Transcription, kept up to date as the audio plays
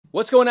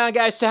What's going on,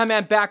 guys?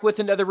 Cejaman back with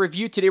another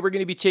review. Today we're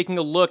going to be taking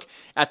a look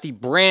at the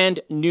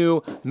brand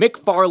new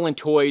Mcfarlane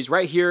toys.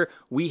 Right here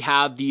we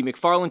have the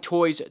Mcfarlane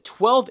Toys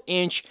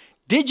 12-inch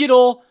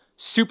digital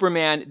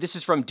Superman. This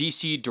is from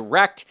DC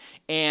Direct,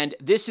 and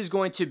this is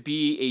going to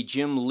be a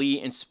Jim Lee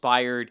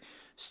inspired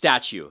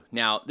statue.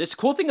 Now, this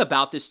cool thing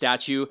about this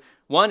statue,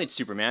 one, it's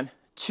Superman.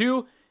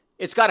 Two,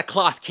 it's got a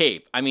cloth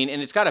cape. And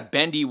it's got a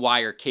bendy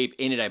wire cape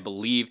in it, I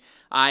believe.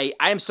 I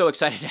am so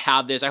excited to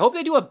have this. I hope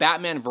they do a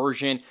Batman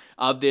version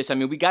of this.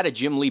 We got a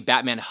Jim Lee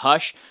Batman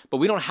Hush, but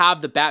we don't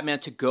have the Batman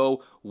to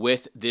go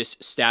with this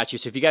statue.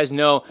 So if you guys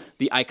know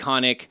the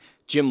iconic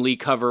Jim Lee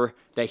cover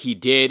that he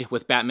did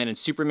with Batman and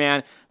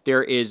Superman,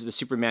 there is the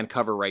Superman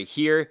cover right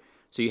here.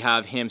 So you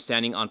have him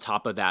standing on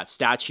top of that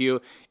statue,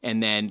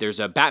 and then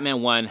there's a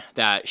Batman one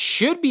that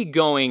should be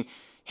going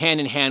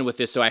hand in hand with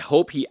this, so I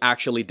hope he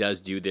actually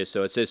does do this.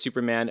 So it says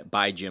Superman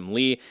by Jim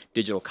Lee,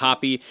 digital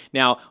copy.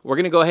 Now, we're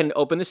going to go ahead and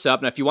open this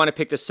up. Now, if you want to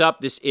pick this up,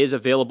 this is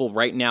available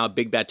right now at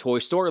Big Bad Toy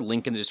Store.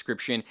 Link in the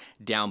description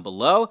down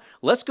below.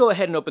 Let's go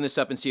ahead and open this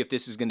up and see if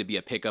this is going to be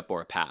a pickup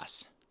or a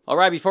pass. All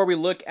right, before we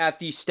look at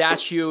the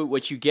statue,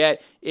 what you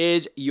get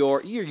is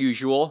your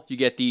usual. You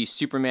get the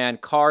Superman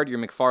card, your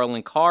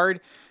Mcfarlane card,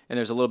 and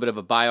there's a little bit of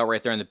a bio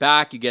right there in the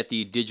back. You get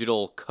the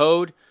digital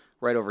code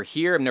right over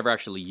here. I've never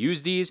actually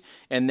used these.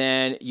 And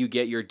then you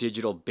get your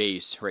digital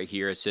base right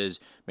here. It says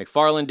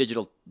Mcfarlane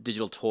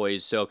digital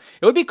toys. So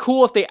it would be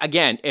cool if they,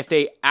 again, if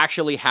they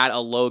actually had a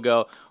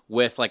logo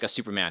with like a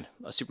Superman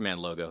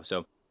logo.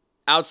 So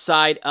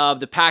outside of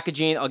the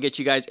packaging, I'll get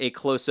you guys a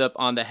close-up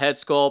on the head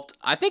sculpt.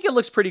 I think it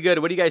looks pretty good.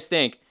 What do you guys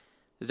think?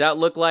 Does that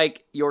look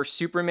like your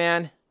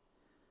Superman?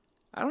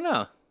 I don't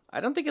know.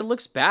 I don't think it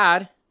looks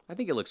bad. I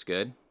think it looks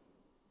good.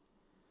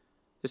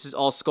 This is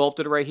all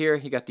sculpted right here.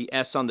 You got the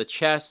S on the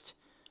chest.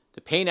 The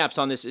paint apps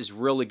on this is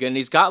really good. And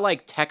he's got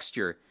like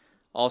texture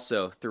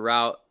also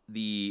throughout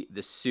the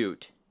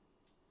suit.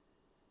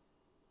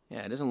 Yeah,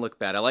 it doesn't look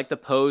bad. I like the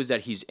pose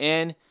that he's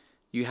in.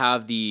 You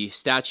have the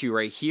statue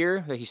right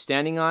here that he's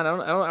standing on.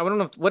 I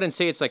wouldn't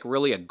say it's like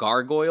really a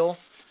gargoyle.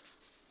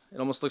 It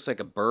almost looks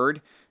like a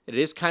bird. It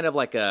is kind of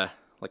like a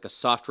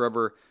soft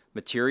rubber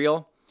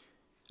material.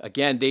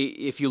 Again,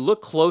 if you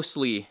look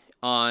closely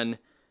on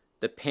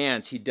the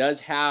pants, he does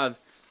have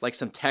like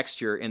some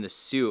texture in the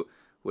suit,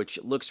 which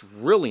looks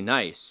really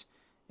nice.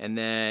 And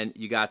then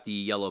you got the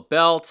yellow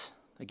belt.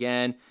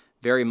 Again,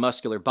 very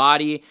muscular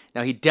body.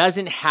 Now, he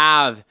doesn't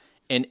have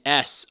an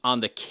S on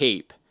the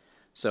cape.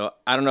 So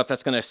I don't know if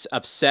that's going to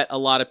upset a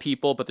lot of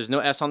people, but there's no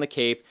S on the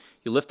cape.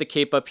 You lift the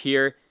cape up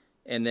here,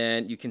 and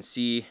then you can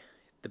see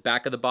the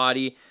back of the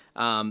body.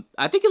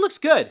 I think it looks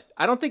good.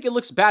 I don't think it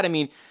looks bad.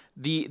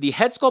 The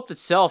head sculpt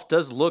itself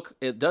does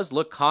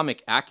look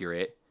comic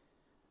accurate.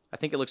 I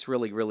think it looks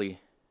really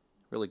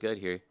good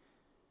here.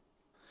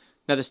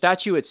 Now, the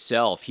statue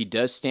itself, he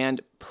does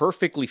stand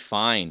perfectly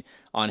fine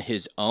on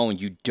his own.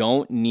 You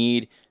don't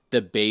need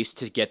the base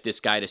to get this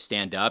guy to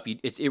stand up.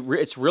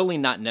 It's really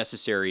not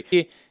necessary.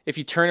 If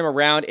you turn him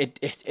around,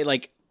 it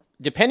like,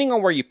 depending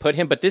on where you put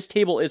him, but this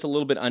table is a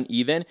little bit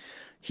uneven.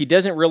 He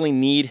doesn't really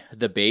need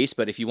the base,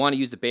 but if you want to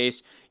use the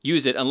base,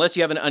 use it, unless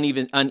you have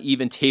an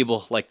uneven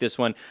table like this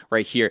one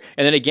right here.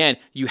 And then again,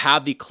 you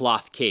have the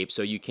cloth cape,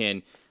 so you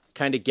can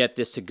kind of get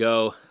this to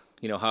go,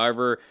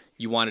 however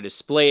you want to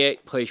display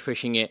it,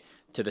 pushing it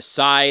to the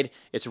side.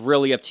 It's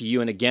really up to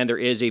you. And again, there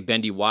is a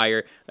bendy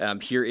wire.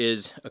 Here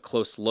is a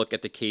close look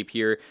at the cape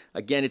here.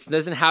 Again, it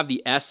doesn't have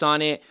the S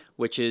on it,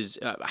 which is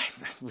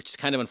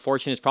kind of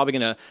unfortunate. It's probably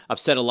going to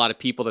upset a lot of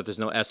people that there's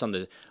no S on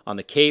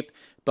the cape.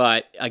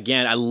 But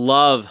again, I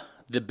love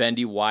the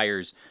bendy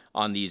wires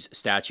on these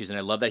statues, and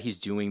I love that he's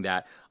doing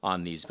that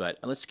on these. But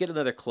let's get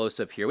another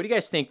close up here. What do you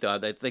guys think, though?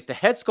 Like the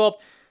head sculpt,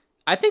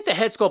 I think the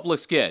head sculpt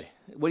looks good.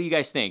 What do you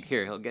guys think?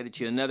 Here, I'll get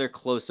you another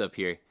close-up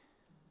here.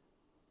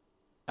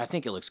 I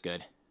think it looks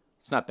good.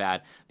 It's not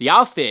bad. The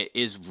outfit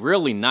is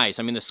really nice.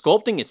 The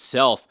sculpting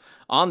itself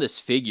on this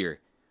figure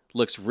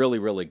looks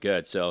really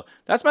good. So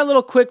that's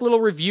my quick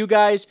little review,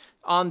 guys,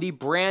 on the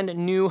brand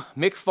new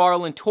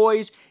Mcfarlane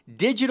Toys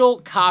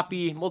digital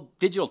copy, well,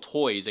 digital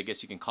toys, I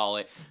guess you can call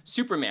it,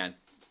 Superman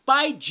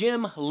by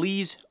Jim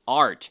Lee's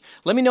art.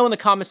 Let me know in the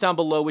comments down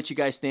below what you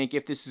guys think,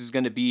 if this is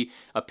going to be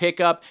a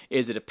pickup,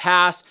 is it a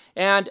pass?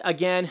 And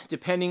again,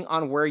 depending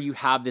on where you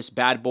have this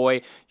bad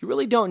boy, you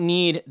really don't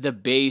need the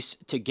base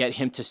to get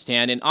him to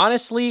stand. And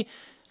honestly,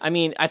 I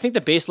think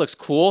the base looks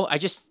cool. I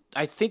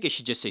think it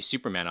should just say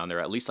Superman on there,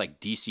 at least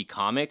like DC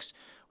Comics.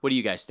 What do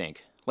you guys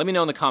think? Let me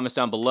know in the comments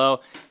down below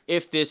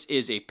if this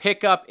is a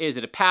pickup, is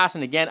it a pass?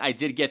 And again, I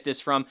did get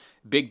this from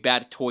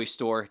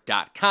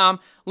BigBadToyStore.com.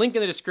 Link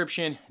in the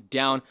description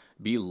down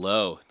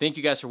below. Thank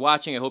you guys for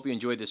watching. I hope you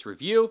enjoyed this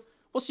review.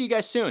 We'll see you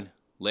guys soon.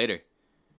 Later.